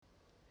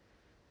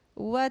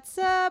What's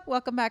up?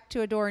 Welcome back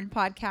to Adorned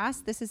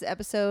Podcast. This is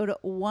episode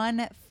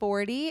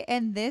 140,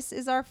 and this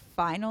is our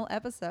final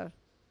episode.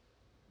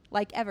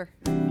 Like ever.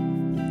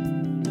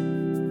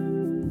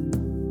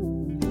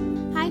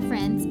 Hi,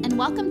 friends, and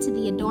welcome to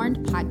the Adorned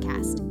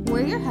Podcast.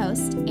 We're your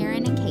hosts,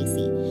 Erin and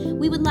Casey.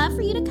 We would love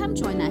for you to come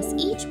join us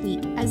each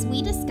week as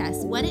we discuss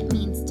what it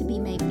means to be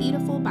made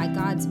beautiful by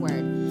God's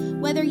Word.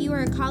 Whether you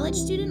are a college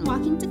student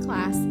walking to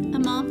class, a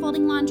mom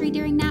folding laundry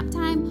during nap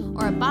time,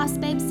 or a boss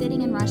babe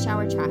sitting in rush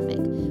hour traffic,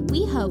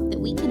 we hope that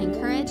we can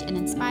encourage and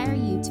inspire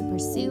you to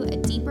pursue a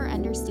deeper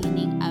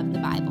understanding of the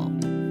Bible.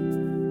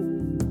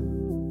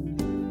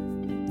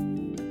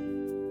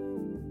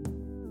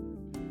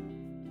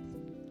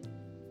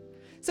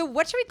 So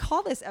what should we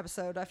call this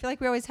episode? I feel like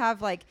we always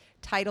have like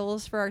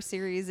titles for our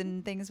series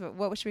and things. But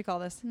what should we call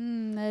this?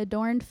 The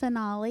Adorned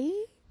Finale.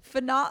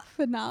 Finale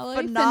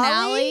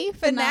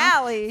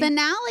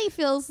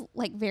Feels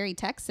like very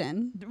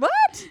Texan.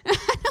 What?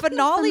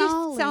 Finale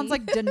sounds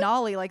like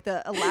Denali, like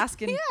the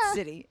Alaskan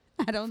city.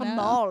 I don't know.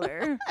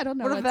 Finale. I don't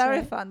know. We're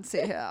very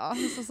fancy here.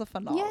 This is a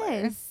finale.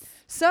 Yes.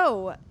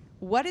 So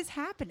what is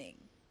happening?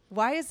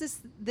 Why is this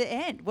the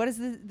end? What is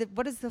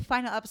the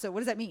final episode?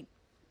 What does that mean?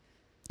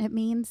 It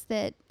means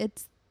that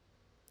it's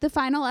the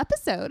final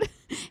episode.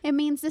 It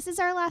means this is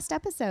our last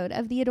episode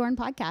of the Adorned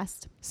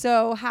Podcast.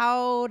 So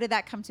how did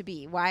that come to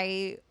be?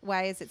 Why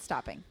is it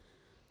stopping?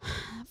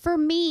 For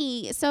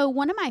me, so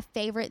one of my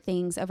favorite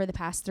things over the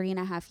past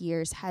 3.5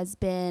 years has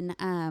been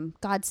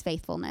God's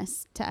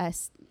faithfulness to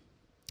us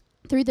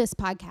through this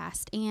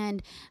podcast.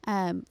 And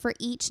for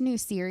each new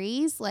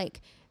series,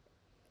 like,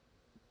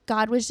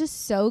 God was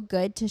just so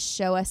good to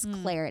show us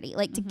clarity,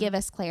 like to give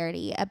us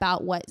clarity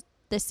about what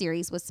the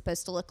series was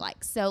supposed to look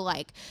like. So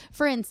like,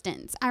 for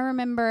instance, I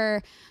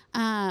remember,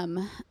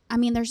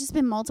 there's just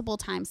been multiple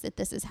times that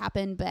this has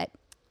happened, but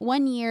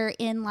one year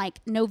in like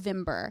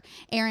November,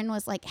 Erin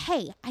was like,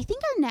 hey, I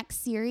think our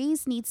next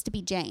series needs to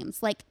be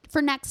James, like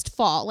for next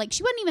fall. Like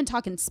she wasn't even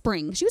talking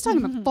spring. She was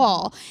talking about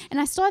fall. And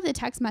I still have the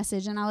text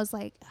message and I was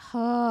like,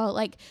 oh,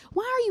 like,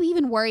 why are you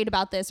even worried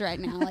about this right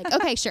now? Like,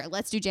 okay, sure,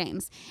 let's do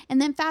James. And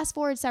then fast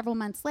forward several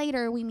months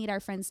later, we meet our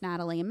friends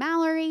Natalie and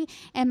Mallory.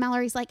 And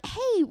Mallory's like,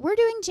 hey, we're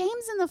doing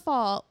James in the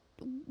fall.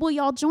 Will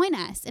y'all join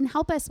us and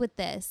help us with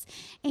this?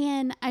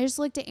 And I just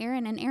looked at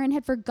Erin, and Erin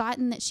had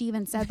forgotten that she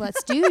even said,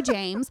 let's do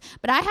James.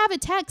 But I have a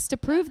text to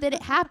prove that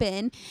it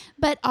happened.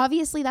 But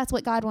obviously that's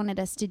what God wanted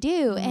us to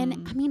do.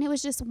 And I mean, it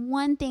was just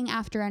one thing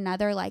after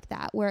another like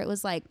that, where it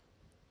was like,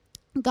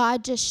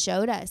 God just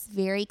showed us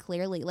very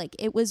clearly. Like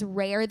it was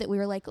rare that we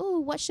were like, oh,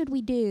 what should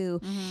we do?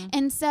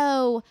 And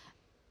so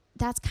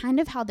that's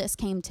kind of how this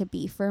came to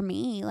be for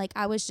me. Like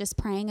I was just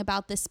praying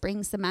about the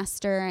spring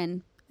semester,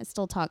 and I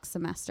still talk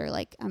semester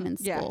like I'm in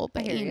school,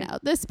 but you know,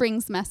 the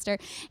spring semester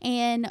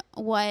and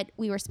what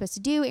we were supposed to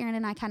do. Erin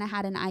and I kind of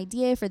had an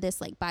idea for this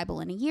like Bible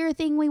in a year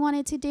thing we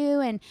wanted to do.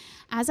 And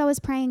as I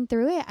was praying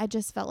through it, I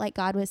just felt like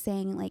God was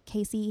saying like,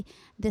 Casey,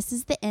 this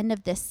is the end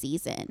of this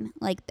season.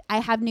 Like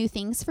I have new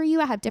things for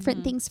you. I have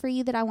different things for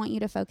you that I want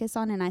you to focus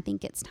on. And I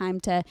think it's time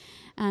to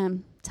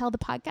tell the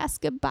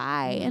podcast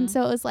goodbye. And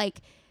so it was like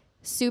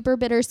super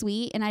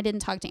bittersweet, and I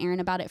didn't talk to Erin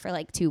about it for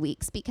like 2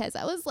 weeks because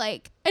I was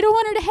like, I don't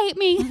want her to hate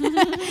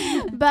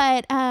me.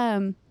 But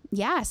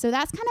so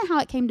that's kind of how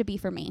it came to be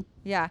for me.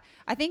 Yeah,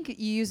 I think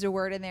you used a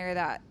word in there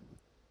that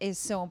is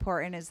so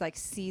important, is like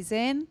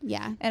season.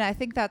 Yeah. And I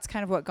think that's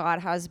kind of what God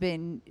has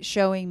been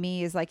showing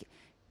me, is like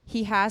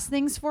he has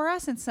things for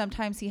us, and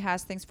sometimes he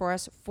has things for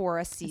us for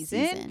a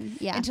season.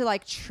 Yeah. And to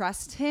like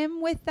trust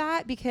him with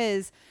that,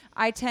 because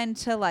I tend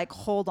to like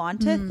hold on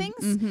to things.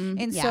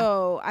 And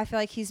so I feel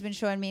like he's been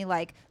showing me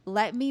like,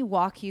 let me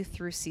walk you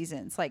through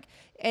seasons. Like,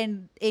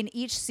 and in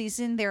each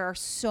season, there are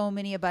so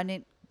many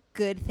abundant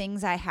good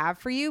things I have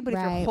for you. But if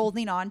you're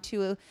holding on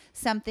to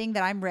something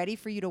that I'm ready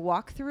for you to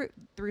walk through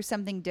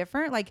something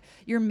different, like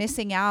you're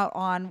missing out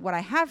on what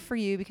I have for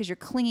you because you're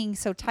clinging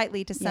so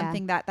tightly to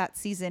something that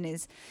season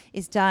is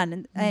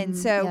done. And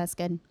so that's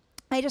good.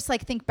 I just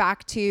like think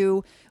back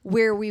to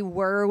where we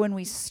were when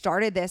we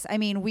started this. I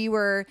mean, we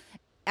were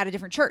at a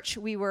different church.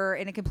 We were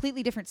in a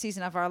completely different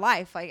season of our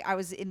life. Like I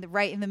was in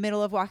the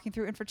middle of walking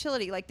through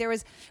infertility. Like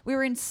we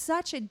were in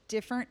such a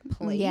different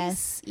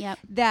place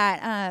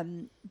that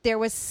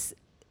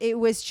it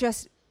was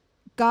just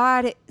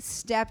God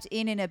stepped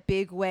in a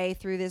big way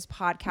through this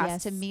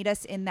podcast to meet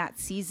us in that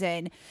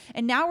season.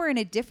 And now we're in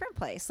a different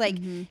place. Like,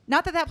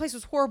 not that place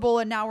was horrible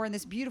and now we're in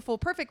this beautiful,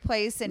 perfect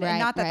place. And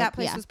not that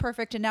place was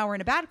perfect and now we're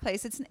in a bad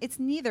place. It's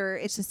neither.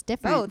 It's just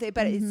different. Both,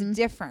 but it's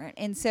different.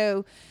 And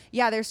so,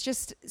 there's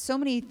just so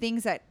many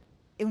things that,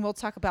 and we'll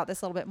talk about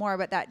this a little bit more,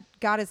 but that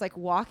God is like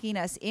walking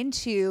us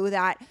into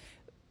that.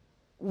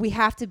 We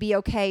have to be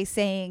okay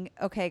saying,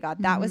 okay, God,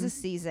 that was a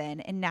season.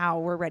 And now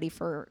we're ready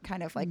for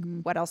kind of like,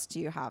 what else do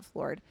you have,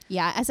 Lord?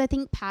 Yeah. As I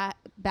think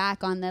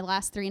back on the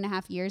last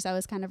 3.5 years, I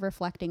was kind of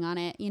reflecting on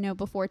it,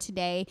 before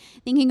today,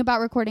 thinking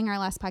about recording our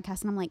last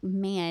podcast. And I'm like,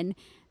 man,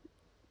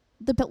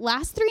 the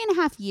last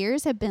 3.5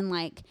 years have been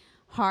like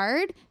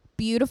hard,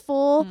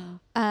 beautiful,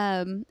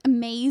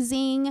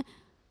 amazing,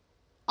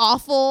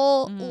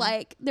 awful.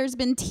 Like there's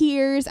been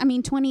tears. I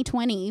mean,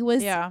 2020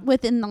 was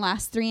within the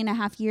last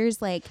 3.5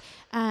 years. Like,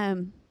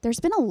 there's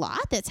been a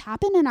lot that's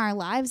happened in our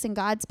lives, and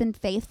God's been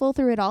faithful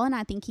through it all. And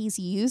I think he's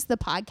used the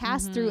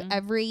podcast through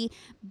every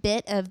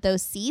bit of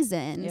those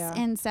seasons. Yeah.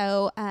 And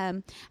so,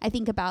 I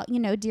think about,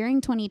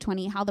 during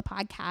 2020, how the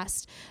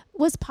podcast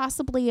was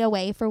possibly a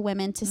way for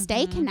women to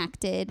stay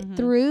connected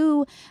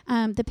through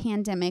the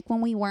pandemic when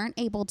we weren't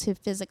able to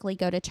physically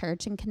go to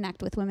church and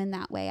connect with women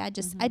that way. I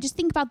just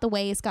think about the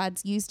ways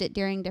God's used it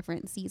during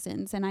different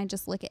seasons, and I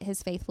just look at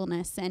his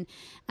faithfulness and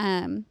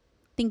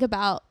think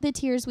about the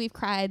tears we've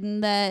cried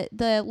and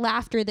the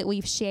laughter that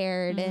we've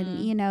shared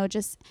and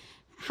just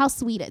how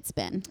sweet it's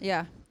been.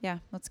 Yeah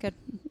that's good.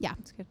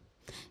 That's good.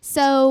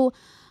 So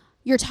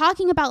you're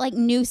talking about like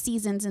new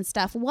seasons and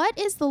stuff. What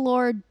is the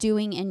Lord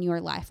doing in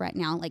your life right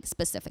now, like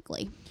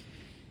specifically?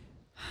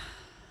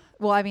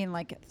 Well, I mean,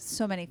 like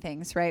so many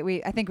things,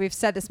 right? I think we've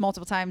said this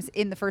multiple times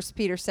in the First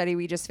Peter study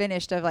we just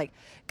finished of like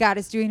God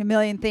is doing a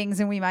million things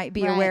and we might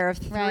be aware of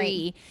 3.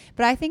 Right.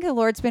 But I think the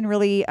Lord's been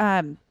really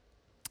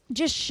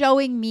just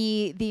showing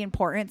me the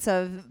importance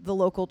of the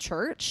local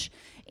church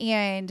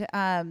and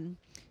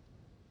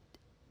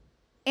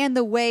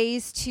the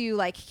ways to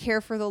like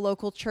care for the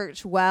local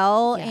church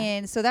well. Yeah.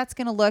 And so that's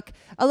going to look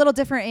a little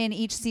different in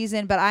each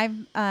season, but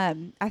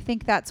I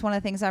think that's one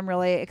of the things I'm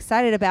really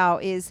excited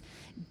about is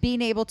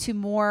being able to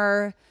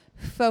more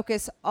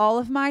focus all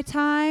of my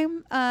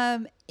time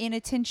in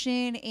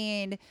attention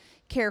and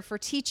care for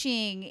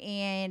teaching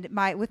and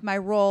with my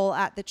role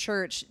at the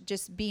church,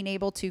 just being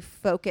able to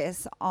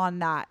focus on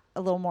that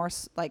a little more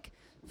like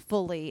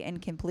fully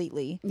and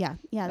completely. Yeah,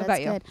 that's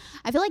good.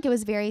 I feel like it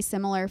was very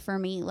similar for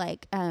me,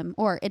 like,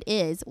 or it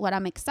is what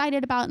I'm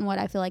excited about and what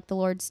I feel like the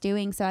Lord's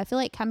doing. So I feel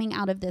like coming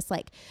out of this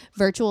like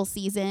virtual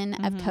season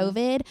of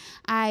COVID,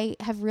 I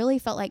have really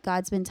felt like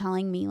God's been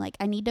telling me like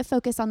I need to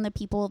focus on the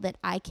people that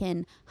I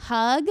can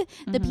hug,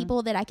 the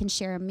people that I can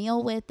share a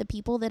meal with, the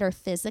people that are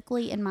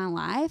physically in my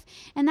life.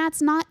 And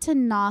that's not to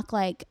knock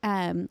like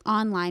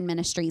online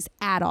ministries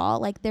at all.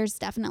 Like there's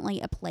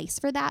definitely a place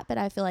for that, but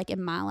I feel like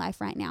in my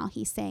life right now,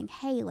 he's saying,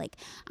 hey, like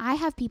I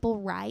have people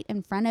right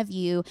in front of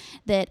you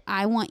that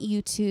I want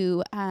you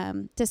to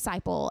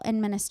disciple and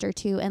minister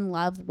to and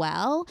love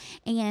well.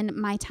 And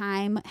my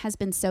time has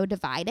been so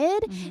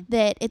divided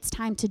that it's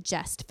time to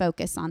just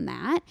focus on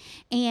that.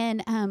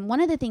 And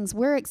one of the things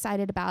we're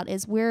excited about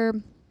is we're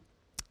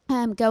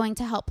going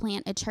to help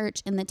plant a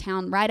church in the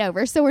town right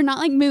over. So we're not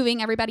like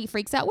moving. Everybody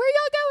freaks out. Where are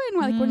y'all going?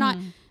 We're like, we're not.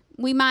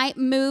 We might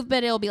move,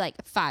 but it'll be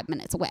like 5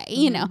 minutes away,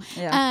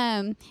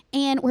 Yeah.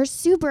 And we're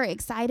super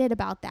excited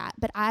about that.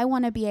 But I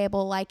want to be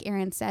able, like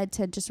Aaron said,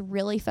 to just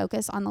really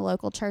focus on the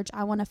local church.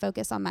 I want to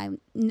focus on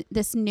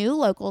this new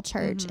local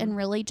church and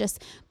really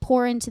just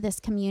pour into this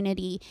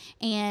community.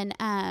 And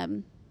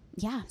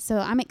so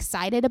I'm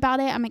excited about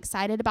it. I'm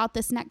excited about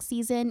this next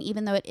season,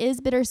 even though it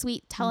is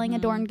bittersweet telling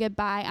Adorn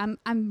goodbye.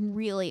 I'm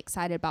really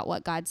excited about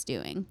what God's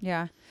doing.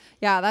 Yeah.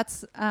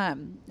 That's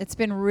it's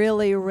been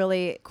really,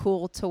 really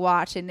cool to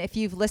watch. And if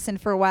you've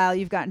listened for a while,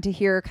 you've gotten to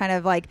hear kind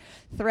of like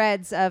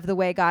threads of the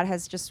way God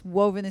has just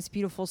woven this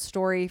beautiful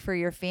story for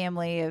your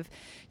family of,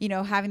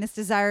 having this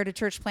desire to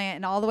church plant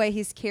and all the way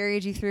he's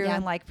carried you through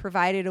and like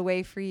provided a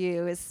way for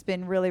you. It's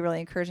been really, really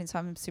encouraging. So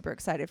I'm super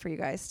excited for you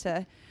guys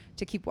to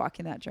keep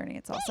walking that journey.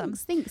 It's awesome.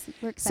 Thanks.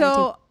 We're excited.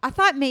 So I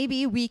thought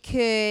maybe we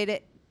could,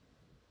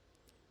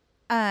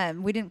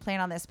 we didn't plan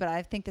on this, but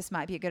I think this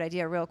might be a good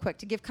idea real quick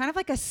to give kind of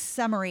like a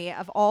summary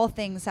of all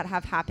things that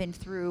have happened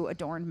through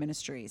Adorn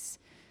Ministries.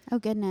 Oh,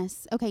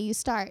 goodness. Okay, you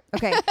start.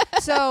 Okay.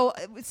 So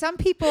some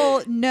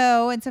people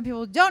know and some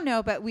people don't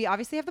know, but we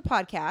obviously have the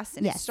podcast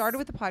and it started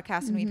with the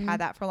podcast and we've had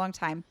that for a long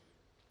time.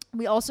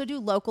 We also do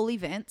local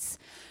events.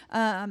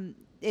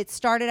 It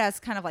started as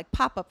kind of like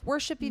pop-up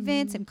worship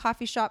events and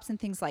coffee shops and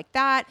things like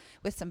that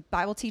with some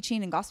Bible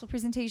teaching and gospel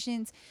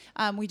presentations.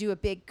 We do a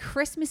big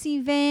Christmas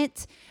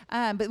event,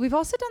 but we've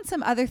also done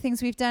some other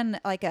things. We've done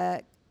like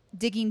a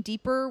Digging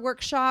Deeper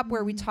workshop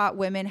where we taught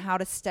women how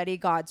to study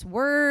God's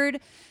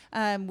word.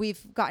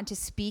 We've gotten to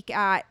speak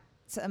at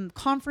some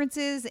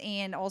conferences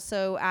and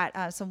also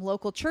at some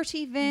local church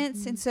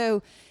events. And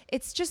so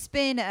it's just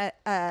been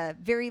a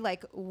very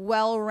like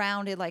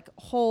well-rounded like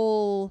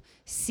whole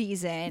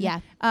season.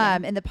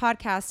 And the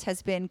podcast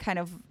has been kind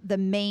of the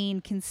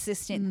main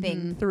consistent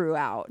thing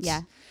throughout.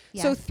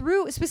 So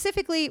through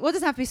specifically, well, it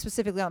doesn't have to be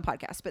specifically on the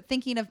podcast, but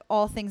thinking of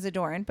all things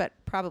Adorn, but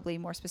probably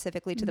more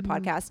specifically to the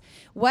podcast,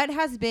 what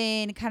has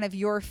been kind of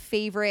your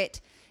favorite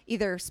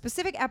either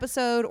specific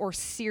episode or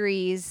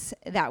series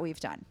that we've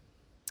done?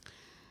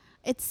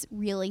 It's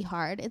really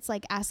hard. It's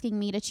like asking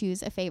me to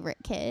choose a favorite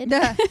kid.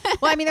 Well,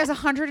 I mean, there's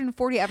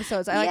 140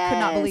 episodes. I could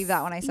not believe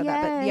that when I said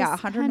that, but yeah,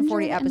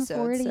 140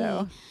 episodes.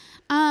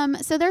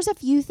 So there's a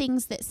few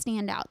things that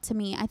stand out to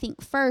me. I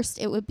think first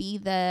it would be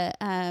the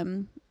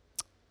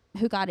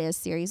Who God Is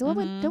series. What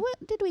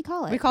did we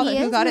call it? We called it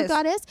Who God Is.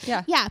 God Is.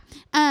 Yeah. Yeah.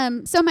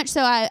 So much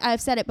so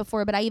I've said it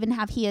before, but I even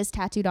have He Is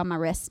tattooed on my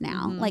wrist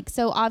now. Like,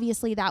 so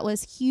obviously that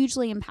was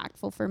hugely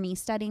impactful for me,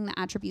 studying the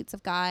attributes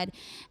of God,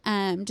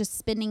 just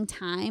spending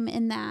time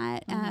in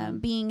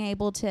that, being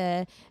able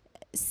to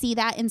see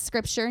that in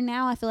scripture.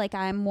 Now I feel like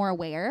I'm more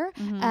aware,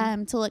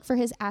 to look for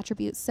His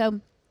attributes. So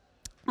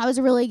that was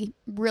a really,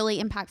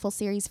 really impactful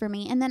series for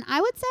me. And then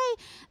I would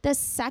say the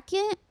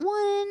second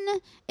one,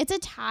 it's a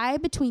tie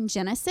between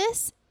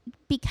Genesis,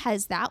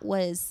 because that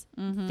was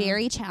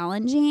very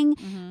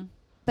challenging,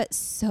 but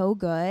so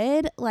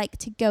good. Like,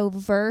 to go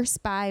verse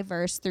by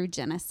verse through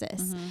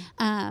Genesis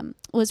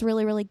was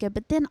really, really good.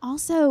 But then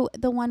also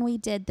the one we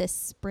did this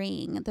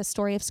spring, the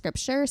Story of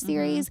Scripture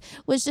series,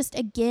 was just,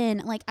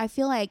 again, like, I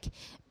feel like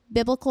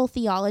biblical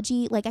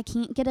theology, like, I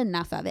can't get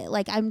enough of it.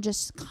 Like, I'm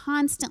just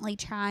constantly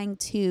trying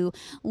to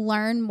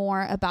learn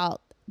more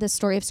about the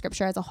story of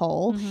scripture as a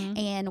whole,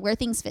 and where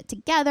things fit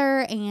together,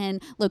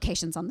 and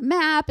locations on the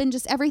map, and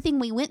just everything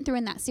we went through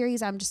in that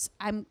series.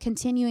 I'm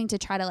continuing to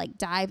try to like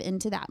dive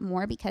into that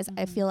more, because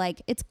I feel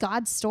like it's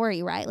God's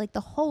story, right? Like,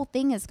 the whole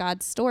thing is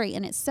God's story,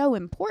 and it's so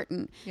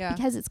important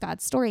because it's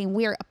God's story, and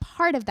we're a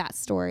part of that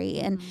story.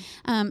 And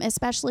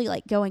especially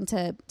like going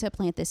to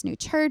plant this new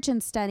church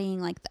and studying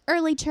like the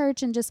early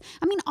church, and just,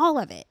 I mean, all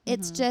of it.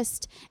 It's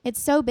just,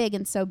 it's so big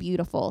and so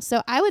beautiful.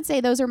 So I would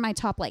say those are my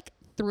top like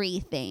 3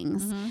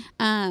 things.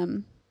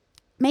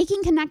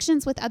 Making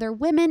connections with other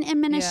women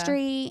in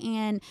ministry.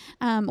 And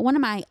one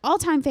of my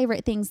all-time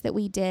favorite things that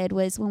we did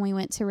was when we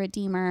went to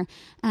Redeemer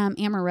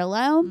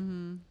Amarillo.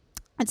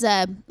 It's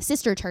a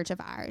sister church of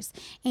ours,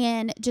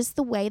 and just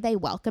the way they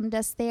welcomed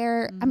us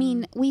there. I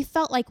mean, we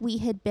felt like we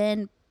had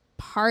been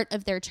part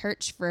of their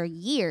church for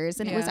years,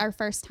 and it was our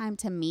first time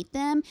to meet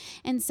them.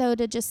 And so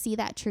to just see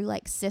that true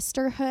like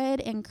sisterhood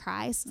in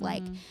Christ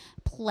like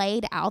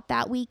played out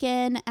that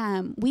weekend,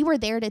 we were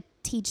there to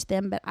teach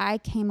them, but I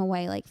came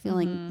away like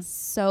feeling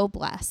so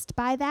blessed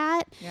by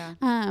that.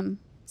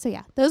 So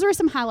yeah, those were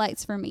some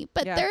highlights for me,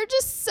 but there are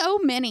just so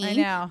many. I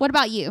know. What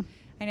about you?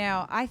 I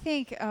know. I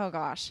think, oh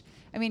gosh.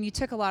 I mean, you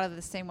took a lot of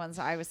the same ones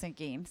I was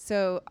thinking.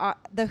 So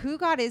the Who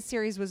God Is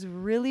series was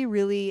really,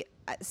 really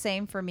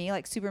same for me,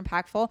 like super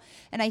impactful.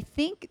 And I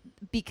think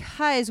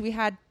because we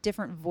had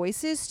different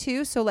voices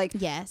too. So like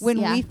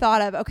when we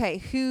thought of, okay,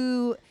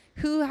 who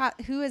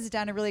has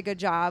done a really good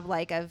job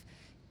like of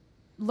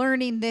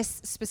learning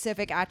this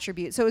specific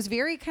attribute. So it was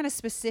very kind of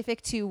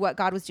specific to what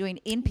God was doing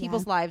in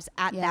people's lives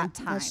at that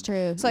time. That's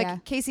true. So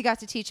like Casey got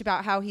to teach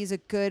about how he's a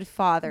good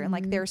father and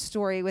like their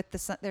story with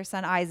their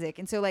son Isaac.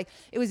 And so like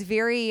it was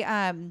very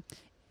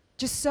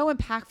just so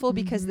impactful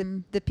because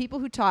the people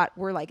who taught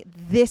were like,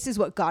 this is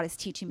what God is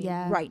teaching me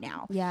right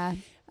now.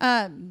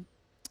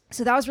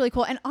 So that was really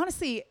cool. And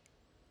honestly,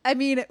 I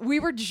mean,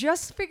 we were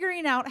just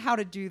figuring out how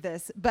to do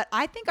this, but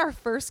I think our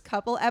first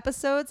couple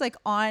episodes, like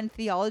on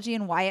theology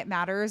and why it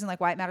matters, and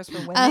like why it matters for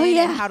women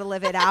and how to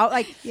live it out,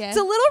 like it's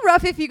a little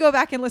rough if you go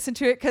back and listen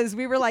to it, because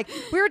we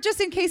were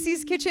just in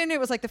Casey's kitchen. It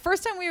was like the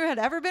first time we had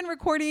ever been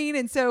recording,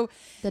 and so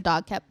the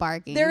dog kept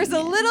barking. There's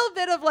a little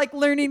bit of like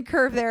learning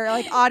curve there,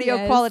 like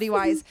audio quality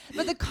wise,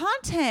 but the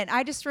content,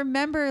 I just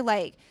remember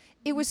like,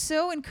 it was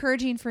so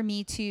encouraging for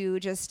me to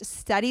just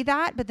study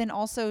that, but then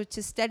also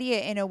to study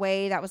it in a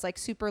way that was like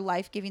super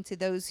life-giving to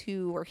those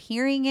who were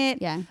hearing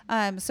it.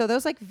 So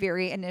those like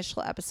very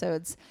initial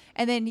episodes.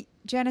 And then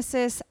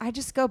Genesis, I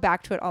just go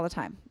back to it all the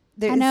time.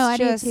 I know, I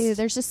do too.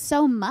 There's just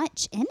so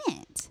much in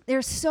it.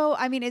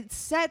 It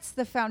sets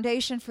the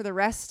foundation for the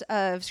rest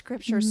of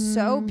scripture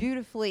so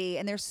beautifully.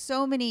 And there's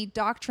so many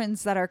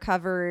doctrines that are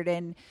covered,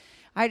 and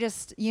I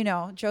just,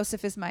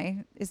 Joseph is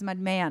my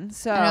man.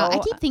 So I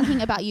keep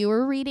thinking about you.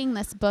 We're reading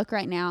this book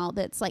right now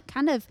that's like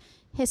kind of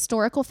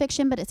historical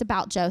fiction, but it's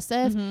about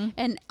Joseph.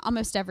 And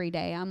almost every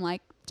day I'm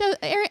like,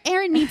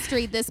 Erin needs to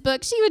read this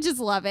book. She would just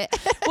love it.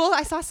 Well,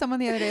 I saw someone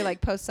the other day like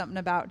post something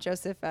about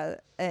Joseph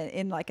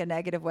in like a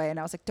negative way, and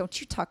I was like, don't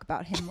you talk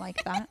about him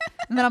like that.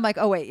 And then I'm like,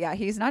 oh wait, yeah,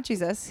 he's not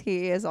Jesus.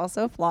 He is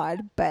also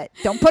flawed, but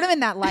don't put him in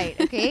that light,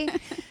 okay?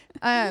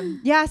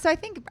 So I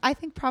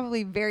think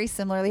probably very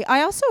similarly.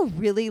 I also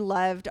really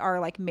loved our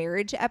like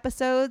marriage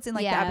episodes and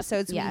like the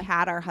episodes we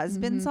had our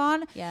husbands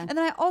on. And then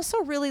I also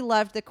really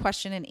loved the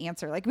question and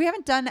answer. Like, we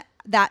haven't done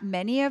that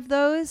many of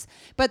those,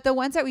 but the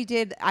ones that we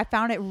did, I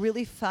found it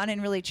really fun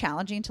and really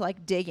challenging to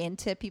like dig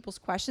into people's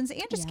questions,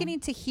 and just getting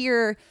to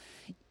hear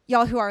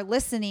y'all who are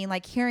listening,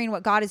 like hearing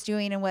what God is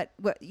doing and what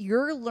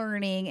you're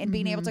learning, and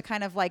being able to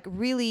kind of like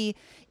really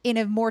in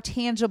a more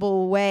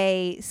tangible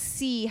way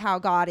see how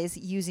God is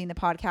using the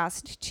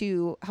podcast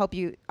to help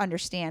you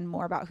understand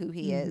more about who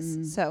he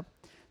is. So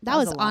that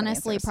was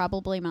honestly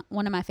probably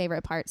one of my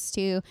favorite parts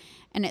too.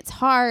 And it's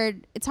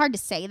hard to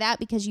say that,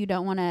 because you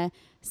don't want to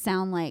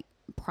sound like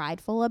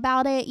prideful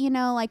about it,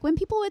 like when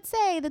people would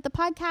say that the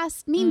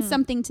podcast means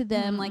something to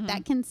them, like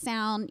that can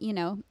sound,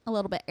 a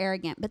little bit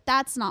arrogant, but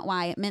that's not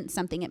why it meant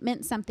something. It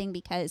meant something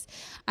because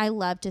I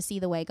love to see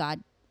the way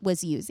God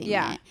was using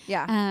it.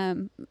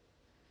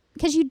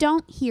 Because you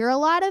don't hear a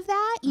lot of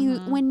that.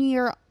 When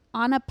you're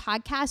on a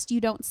podcast,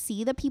 you don't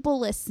see the people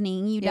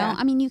listening. You Yeah. don't,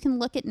 I mean, you can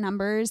look at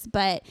numbers,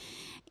 but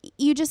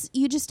you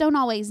just don't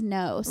always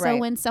know. So Right.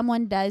 when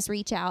someone does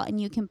reach out and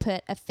you can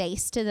put a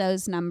face to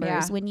those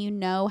numbers, Yeah. when you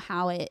know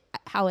how it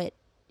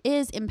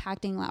is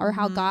impacting or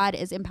how God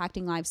is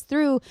impacting lives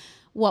through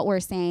what we're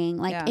saying,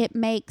 like Yeah. it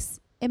makes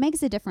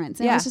a difference.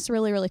 And Yeah. it's just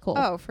really, really cool.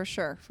 Oh, for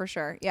sure. For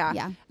sure. Yeah.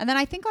 Yeah. And then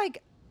I think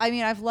like, I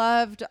mean, I've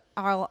loved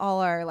all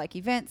our like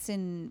events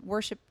and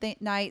worship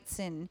nights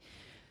and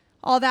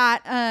all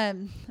that.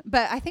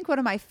 But I think one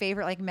of my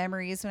favorite like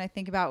memories when I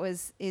think about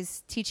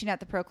is teaching at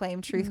the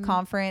Proclaim Truth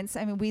Conference.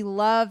 I mean, we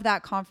love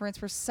that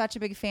conference. We're such a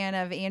big fan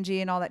of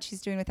Angie and all that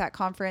she's doing with that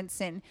conference.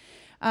 And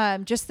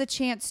just the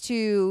chance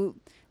to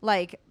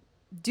like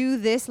do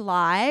this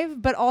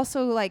live, but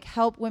also like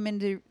help women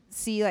to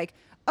see like,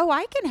 oh,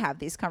 I can have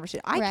these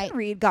conversations. I Right. can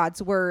read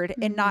God's word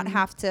and not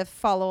have to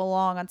follow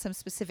along on some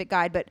specific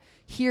guide, but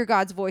hear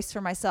God's voice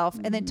for myself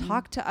and then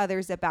talk to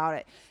others about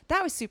it.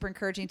 That was super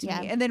encouraging to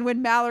Yeah. me. And then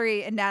when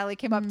Mallory and Natalie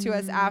came up to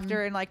us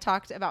after and like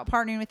talked about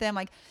partnering with them,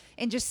 like,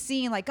 and just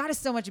seeing like God is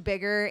so much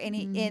bigger and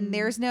and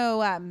there's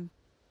no,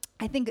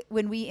 I think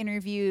when we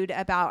interviewed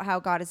about how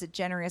God is a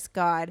generous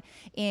God,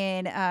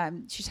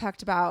 and she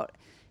talked about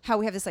how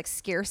we have this like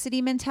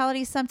scarcity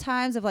mentality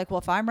sometimes of like, well,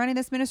 if I'm running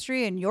this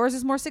ministry and yours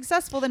is more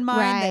successful than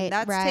mine, then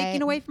that's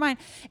taken away from mine.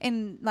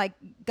 And like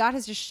God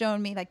has just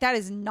shown me like that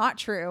is not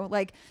true.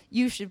 Like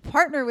you should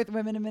partner with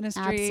women in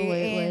ministry.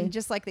 Absolutely. And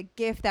just like the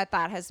gift that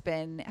has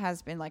been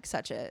like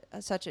such a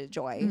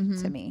joy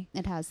to me.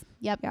 It has.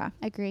 Yep. Yeah.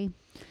 Agree.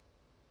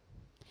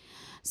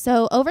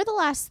 So over the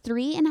last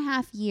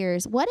 3.5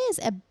 years, what is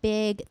a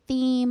big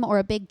theme or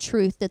a big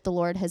truth that the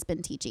Lord has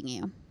been teaching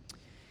you?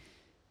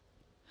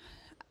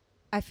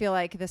 I feel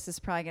like this is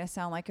probably going to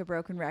sound like a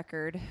broken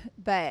record,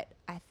 but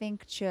I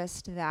think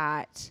just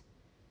that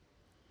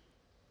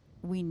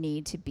we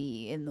need to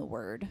be in the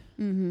Word.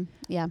 Mm-hmm.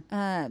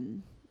 Yeah.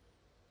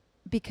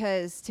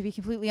 Because to be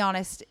completely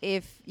honest,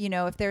 if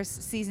there's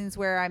seasons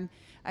where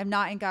I'm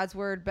not in God's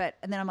Word,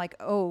 and then I'm like,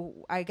 oh,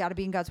 I got to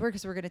be in God's Word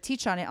because we're going to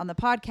teach on it on the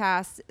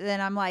podcast. Then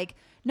I'm like,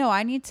 no,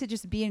 I need to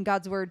just be in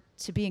God's Word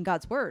to be in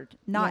God's Word,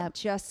 not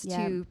just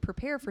to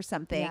prepare for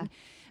something.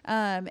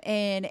 Yeah.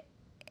 And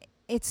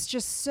it's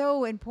just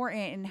so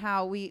important in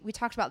how we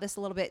talked about this a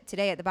little bit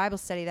today at the Bible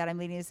study that I'm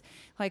leading, is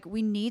like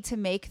we need to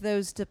make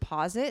those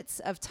deposits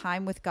of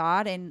time with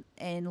God and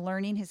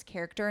learning his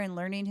character and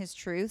learning his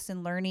truths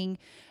and learning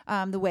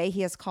the way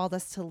he has called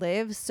us to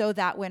live, so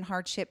that when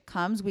hardship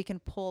comes, we can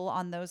pull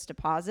on those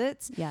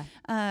deposits. Yeah.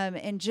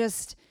 And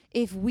just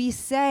if we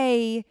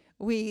say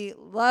we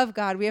love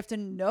God, we have to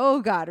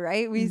know God,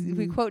 right?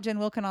 We quote Jen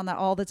Wilkin on that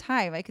all the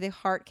time. Like the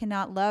heart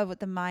cannot love what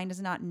the mind does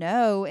not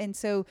know. And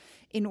so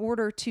in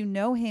order to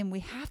know him,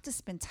 we have to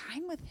spend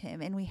time with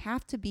him and we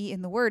have to be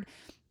in the Word.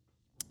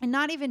 And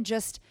not even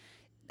just,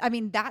 I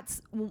mean,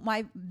 that's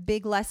my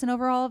big lesson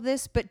over all of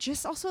this, but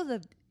just also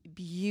the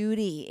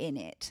beauty in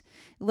it.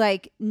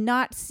 Like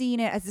not seeing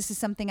it as this is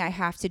something I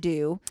have to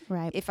do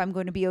if I'm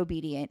going to be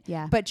obedient.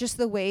 Yeah. But just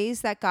the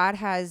ways that God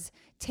has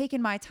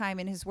taken my time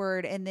in his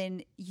Word and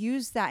then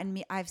used that in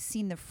me. I've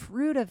seen the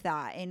fruit of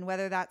that. And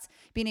whether that's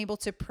being able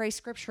to pray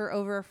scripture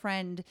over a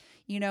friend,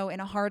 in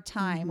a hard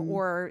time,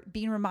 or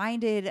being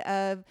reminded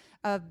of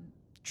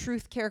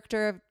truth,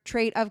 character,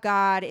 trait of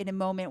God in a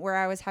moment where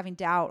I was having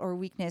doubt or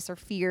weakness or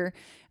fear.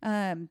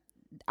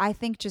 I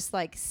think just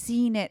like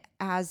seeing it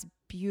as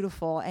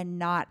beautiful and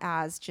not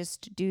as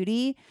just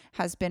duty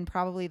has been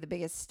probably the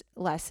biggest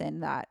lesson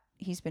that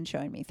he's been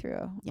showing me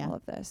through all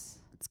of this.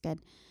 That's good.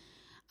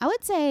 I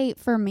would say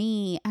for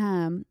me,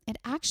 it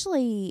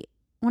actually,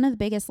 one of the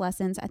biggest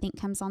lessons I think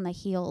comes on the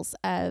heels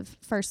of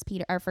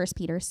our First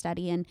Peter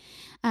study. And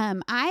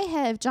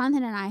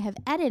Jonathan and I have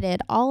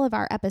edited all of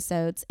our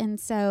episodes. And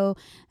so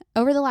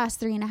over the last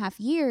 3.5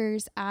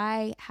 years,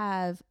 I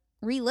have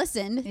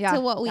re-listened to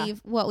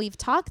what we've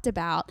talked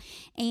about.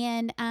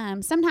 And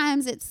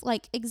sometimes it's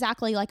like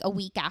exactly like a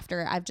week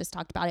after I've just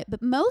talked about it.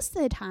 But most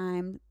of the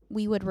time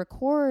we would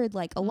record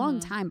like a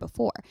long time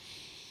before.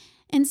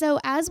 And so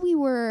as we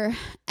were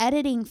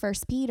editing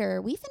First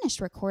Peter, we finished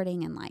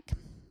recording in like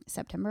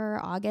September,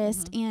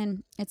 August,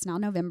 and it's now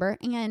November.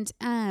 And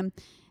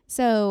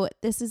so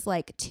this is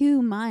like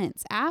 2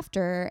 months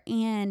after,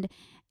 and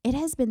it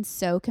has been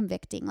so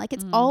convicting. Like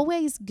it's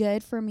always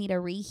good for me to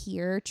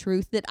rehear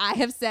truth that I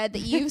have said, that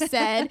you've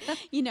said,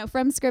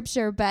 from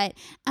scripture. But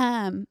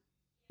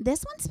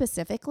this one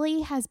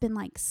specifically has been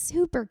like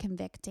super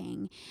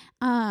convicting.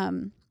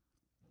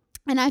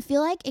 And I feel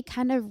like it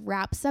kind of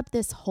wraps up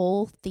this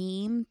whole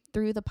theme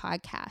through the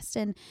podcast.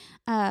 And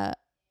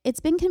it's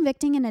been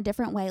convicting in a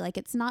different way. Like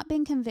it's not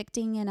been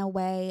convicting in a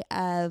way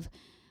of,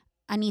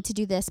 I need to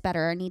do this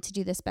better. I need to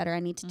do this better. I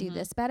need to do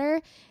this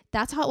better.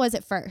 That's how it was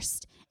at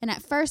first. And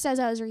at first, as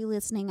I was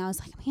re-listening, I was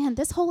like, man,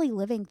 this holy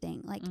living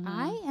thing, like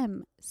I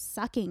am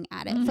sucking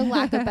at it, for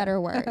lack of better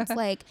words.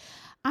 Like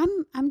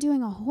I'm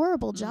doing a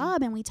horrible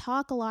job. And we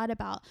talk a lot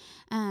about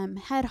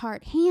head,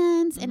 heart,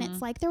 hands. And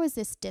it's like there was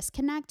this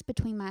disconnect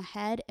between my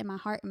head and my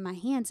heart and my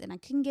hands, and I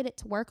couldn't get it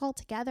to work all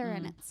together.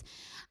 And it's,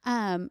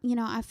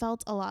 I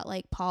felt a lot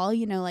like Paul,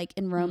 like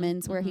in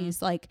Romans where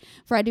he's like,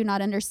 for I do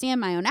not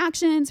understand my own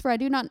actions, for I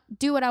do not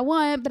do what I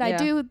want, but I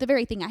do the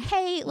very thing I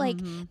hate. Like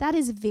that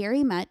is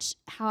very much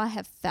how I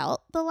have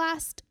felt the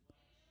last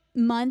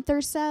month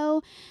or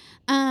so.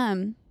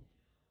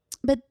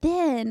 But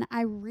then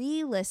I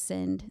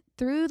re-listened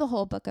through the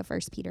whole book of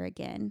 1 Peter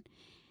again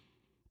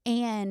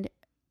and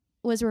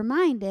was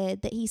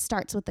reminded that he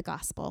starts with the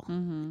gospel.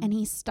 And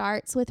he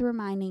starts with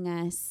reminding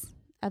us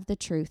of the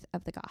truth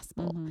of the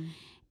gospel.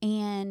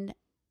 And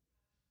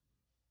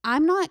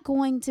I'm not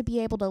going to be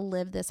able to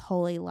live this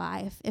holy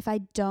life if I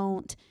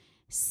don't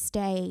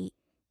stay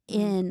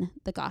in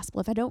the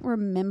gospel, if I don't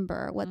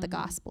remember what the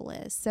gospel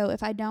is. So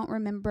if I don't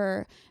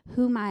remember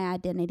who my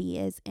identity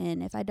is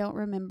in, if I don't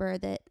remember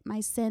that my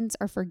sins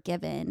are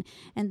forgiven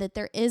and that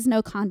there is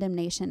no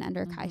condemnation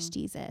under Christ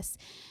Jesus,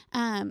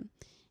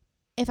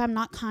 if I'm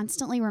not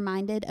constantly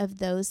reminded of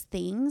those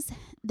things,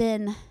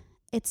 then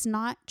it's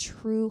not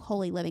true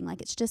holy living.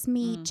 Like it's just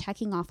me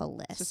checking off a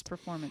list. It's just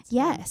performance.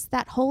 Yes,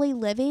 that holy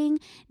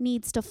living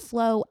needs to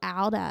flow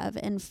out of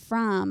and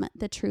from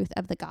the truth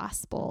of the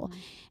gospel.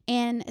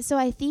 And so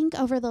I think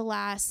over the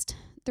last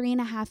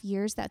 3.5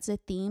 years, that's a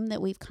theme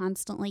that we've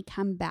constantly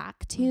come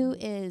back to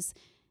is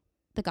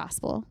the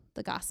gospel,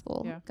 the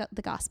gospel,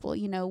 the gospel,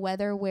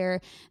 whether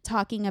we're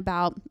talking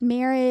about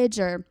marriage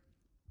or,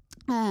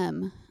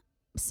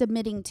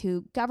 submitting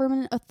to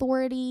government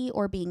authority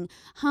or being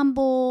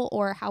humble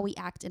or how we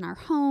act in our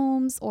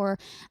homes or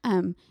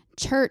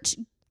church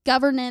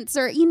governance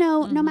or,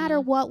 no matter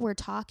what we're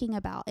talking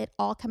about, it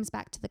all comes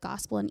back to the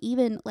gospel. And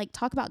even like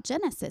talk about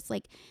Genesis,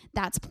 like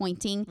that's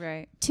pointing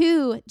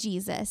to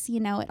Jesus,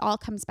 it all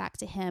comes back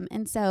to him.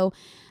 And so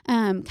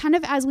kind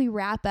of as we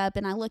wrap up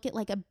and I look at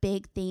like a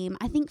big theme,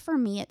 I think for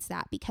me it's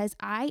that because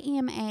I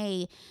am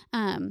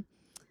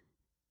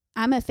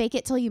I'm a fake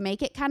it till you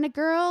make it kind of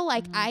girl.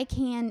 Like I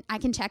can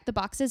check the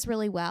boxes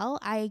really well.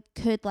 I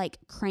could like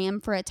cram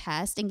for a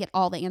test and get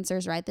all the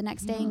answers right the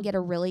next day and get a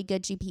really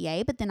good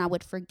GPA, but then I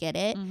would forget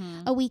it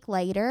a week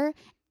later.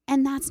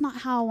 And that's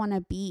not how I want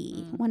to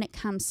be when it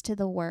comes to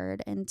the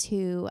word and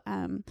to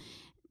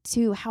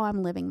how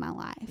I'm living my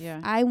life.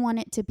 I want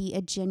it to be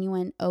a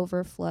genuine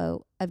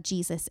overflow of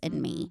Jesus in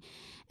me.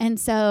 And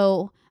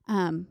so,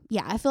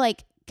 I feel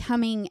like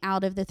coming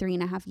out of the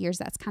 3.5 years,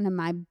 that's kind of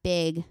my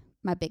big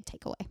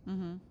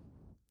takeaway.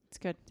 It's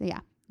good. So,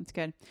 it's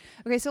good.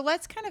 Okay. So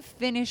let's kind of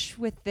finish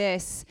with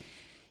this.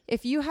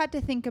 If you had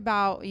to think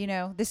about,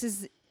 this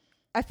is,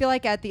 I feel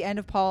like at the end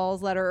of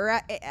Paul's letter or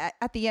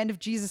at the end of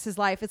Jesus's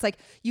life, it's like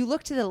you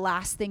look to the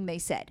last thing they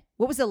said.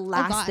 What was the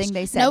last thing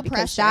they said? No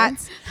because pressure.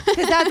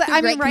 Because that's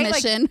I mean, right?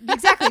 Commission. Like,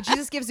 exactly.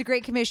 Jesus gives a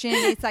great commission.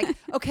 It's like,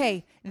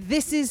 okay,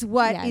 this is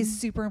what is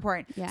super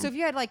important. So if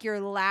you had like your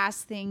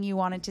last thing you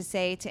wanted to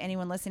say to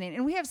anyone listening,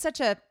 and we have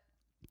such a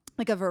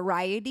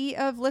variety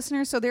of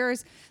listeners. So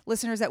there's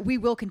listeners that we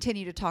will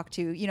continue to talk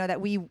to, that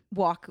we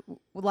walk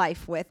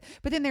life with.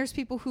 But then there's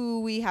people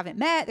who we haven't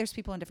met. There's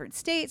people in different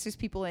states. There's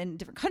people in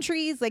different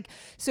countries.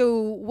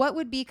 So what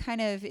would be kind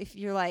of, if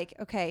you're like,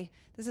 okay,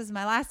 this is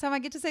my last time I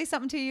get to say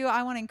something to you,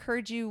 I want to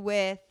encourage you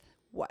with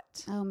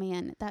what? Oh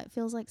man, that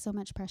feels like so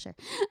much pressure.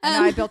 I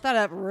know I built that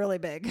up really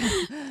big.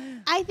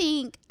 I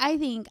think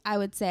I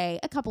would say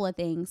a couple of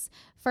things.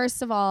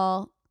 First of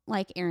all,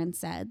 like Aaron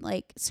said,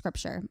 like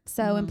scripture,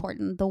 so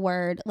important. The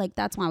word, like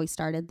that's why we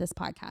started this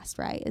podcast,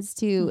 right? Is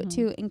to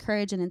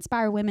encourage and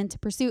inspire women to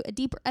pursue a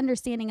deeper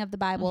understanding of the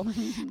Bible.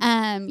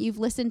 You've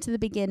listened to the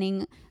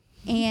beginning,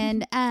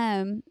 and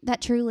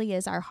that truly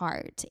is our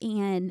heart,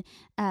 and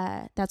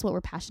that's what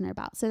we're passionate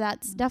about. So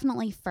that's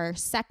definitely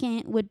first.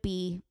 Second would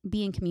be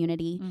in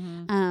community.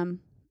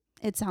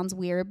 It sounds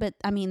weird, but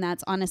I mean,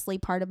 that's honestly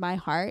part of my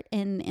heart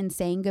in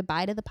saying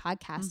goodbye to the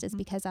podcast is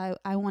because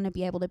I want to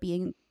be able to be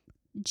in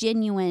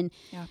genuine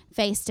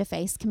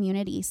face-to-face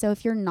community. So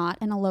if you're not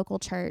in a local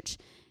church,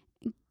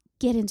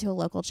 get into a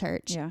local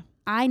church.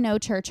 I know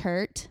church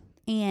hurt,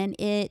 and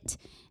it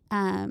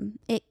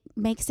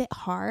makes it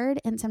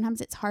hard, and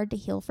sometimes it's hard to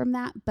heal from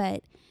that,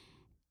 but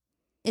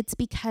it's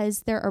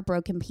because there are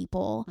broken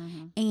people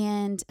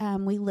and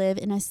we live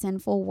in a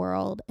sinful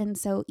world. And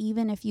so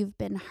even if you've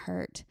been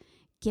hurt,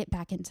 get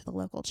back into the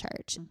local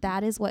church.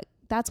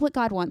 That's what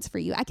God wants for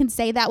you. I can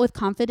say that with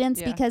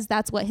confidence because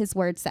that's what his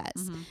word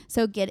says.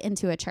 So get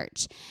into a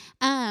church.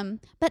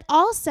 But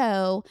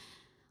also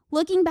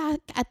looking back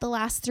at the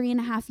last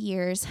 3.5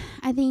 years,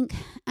 I think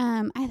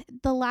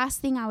the last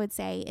thing I would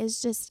say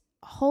is just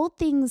hold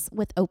things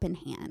with open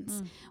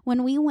hands.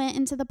 When we went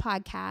into the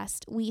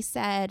podcast, we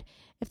said,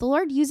 if the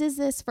Lord uses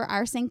this for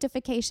our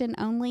sanctification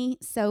only,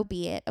 so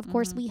be it. Of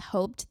course, we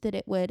hoped that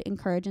it would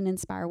encourage and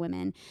inspire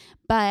women,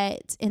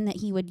 but in that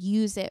he would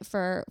use it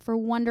for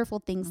wonderful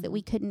things that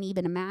we couldn't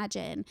even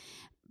imagine.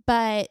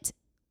 But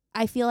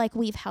I feel like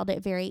we've held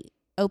it very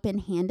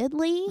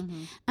open-handedly,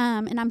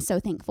 and I'm so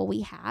thankful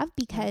we have,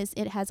 because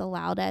it has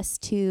allowed us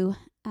to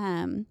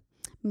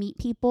meet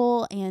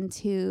people and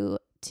to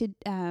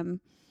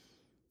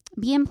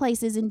be in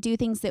places and do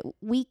things that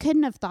we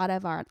couldn't have thought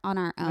of on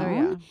our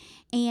own.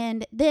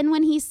 And then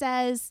when he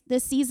says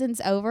this season's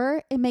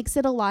over, it makes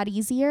it a lot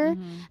easier.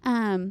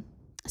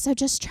 So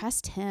just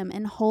trust him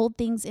and hold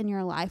things in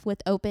your life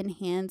with open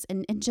hands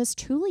and just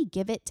truly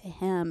give it to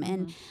him.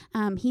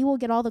 And he will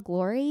get all the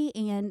glory,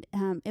 and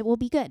it will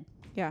be good.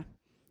 Yeah.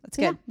 That's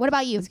So, good. yeah. What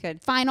about you? That's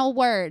good. Final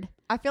word.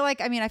 I feel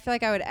like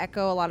I would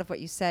echo a lot of what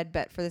you said,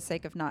 but for the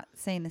sake of not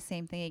saying the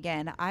same thing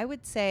again, I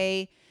would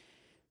say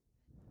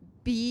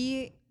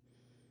be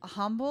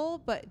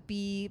humble, but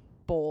be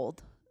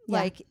bold.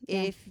 Yeah,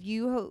 If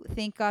you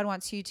think God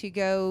wants you to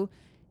go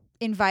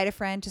invite a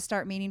friend to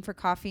start meeting for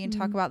coffee and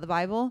talk about the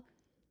Bible,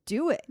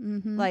 do it.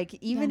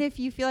 Even if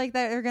you feel like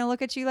that they're going to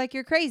look at you like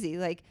you're crazy,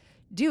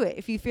 do it.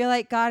 If you feel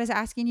like God is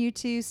asking you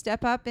to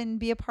step up and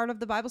be a part of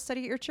the Bible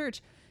study at your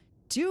church,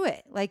 do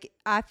it.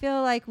 I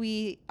feel like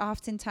we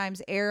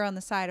oftentimes err on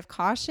the side of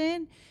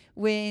caution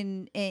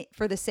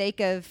for the sake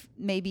of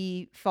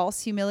maybe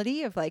false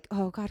humility of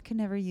oh, God could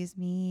never use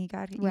me.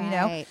 God,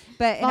 Right.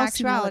 but False in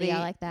actuality, humility, I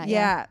like that.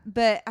 Yeah.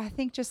 But I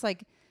think just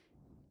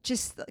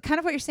kind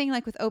of what you're saying,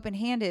 with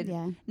open-handed,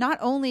 not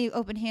only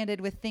open-handed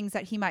with things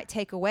that he might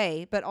take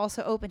away, but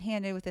also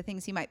open-handed with the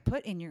things he might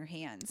put in your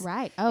hands.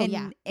 Right. Oh,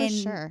 for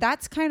sure.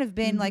 That's kind of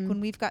been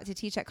when we've got to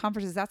teach at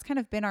conferences, that's kind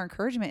of been our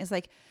encouragement is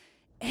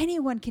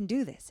anyone can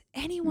do this.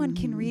 Anyone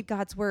can read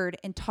God's word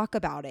and talk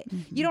about it.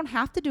 You don't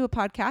have to do a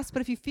podcast,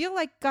 but if you feel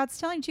like God's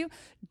telling you,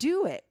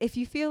 do it. If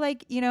you feel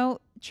like,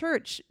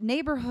 church,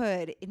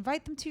 neighborhood,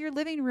 invite them to your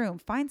living room,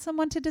 find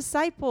someone to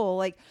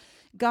disciple.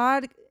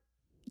 God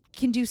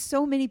can do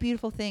so many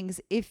beautiful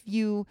things if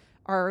you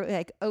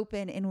are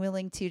open and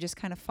willing to just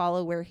kind of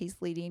follow where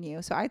he's leading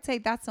you. So I'd say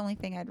that's the only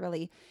thing I'd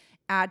really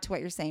add to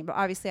what you're saying. But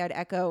obviously I'd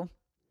echo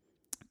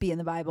be in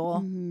the Bible,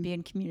 be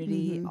in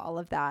community, all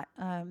of that.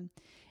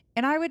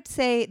 And I would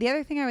say, the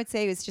other thing I would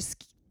say is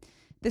just,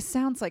 this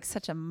sounds like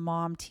such a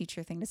mom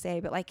teacher thing to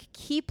say, but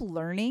keep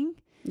learning.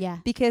 Yeah.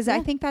 Because I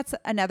think that's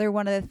another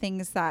one of the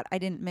things that I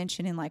didn't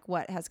mention in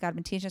what has God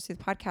been teaching us through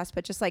the podcast,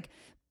 but just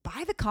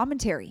buy the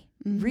commentary,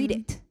 read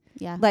it.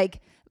 Yeah.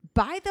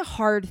 Buy the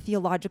hard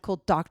theological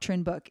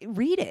doctrine book,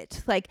 read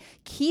it,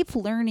 keep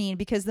learning,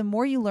 because the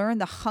more you learn,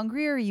 the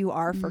hungrier you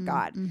are for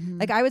God.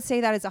 I would say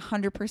that is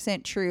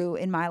 100% true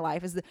in my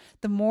life, is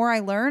the more I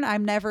learn,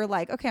 I'm never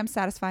okay, I'm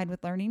satisfied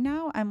with learning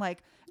now. I'm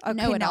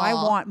okay, now I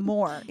want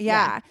more.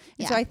 Yeah.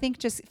 And so I think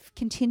just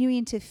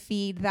continuing to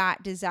feed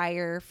that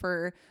desire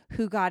for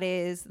who God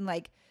is,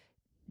 and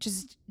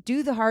just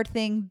do the hard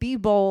thing, be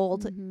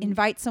bold,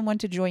 invite someone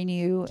to join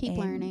you. Keep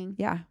learning.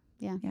 Yeah.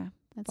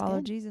 That's Follow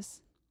good.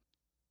 Jesus.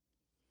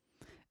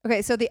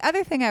 Okay, so the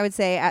other thing I would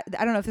say, I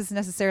don't know if this is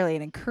necessarily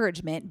an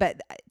encouragement, but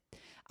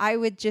I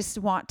would just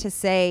want to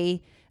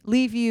say,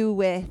 leave you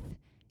with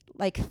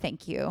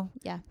thank you.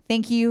 Yeah.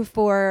 Thank you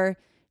for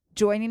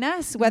joining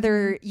us,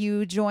 whether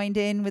you joined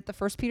in with the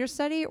First Peter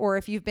study or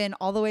if you've been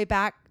all the way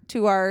back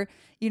to our,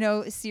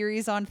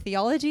 series on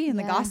theology and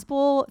the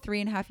gospel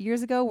 3.5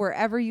 years ago,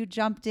 wherever you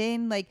jumped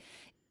in.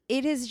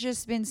 It has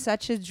just been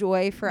such a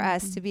joy for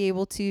us to be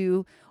able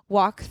to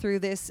walk through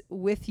this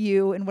with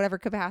you in whatever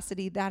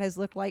capacity that has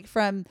looked like.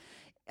 From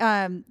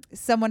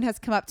someone has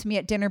come up to me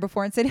at dinner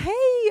before and said, "Hey,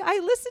 I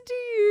listened to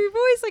your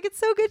voice. It's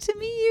so good to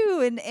meet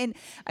you." And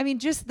I mean,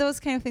 just those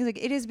kind of things.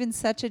 It has been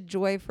such a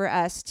joy for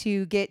us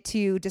to get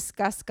to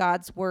discuss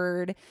God's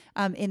word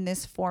in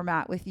this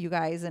format with you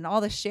guys, and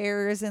all the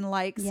shares and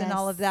likes and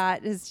all of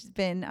that has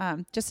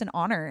been just an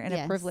honor and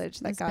a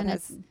privilege that God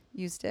has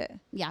used it.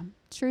 Yeah.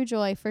 True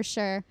joy for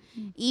sure.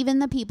 Even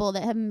the people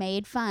that have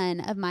made fun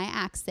of my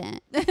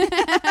accent.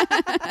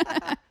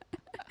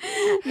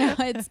 No,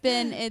 it's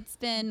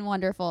been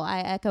wonderful.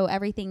 I echo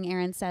everything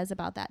Erin says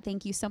about that.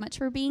 Thank you so much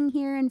for being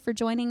here and for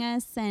joining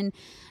us and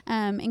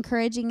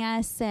encouraging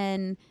us.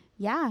 And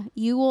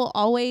you will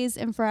always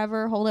and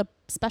forever hold a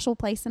special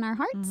place in our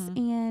hearts.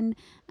 And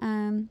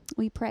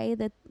we pray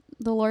that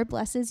the Lord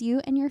blesses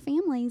you and your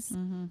families.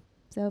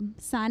 So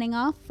signing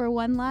off for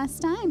one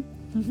last time.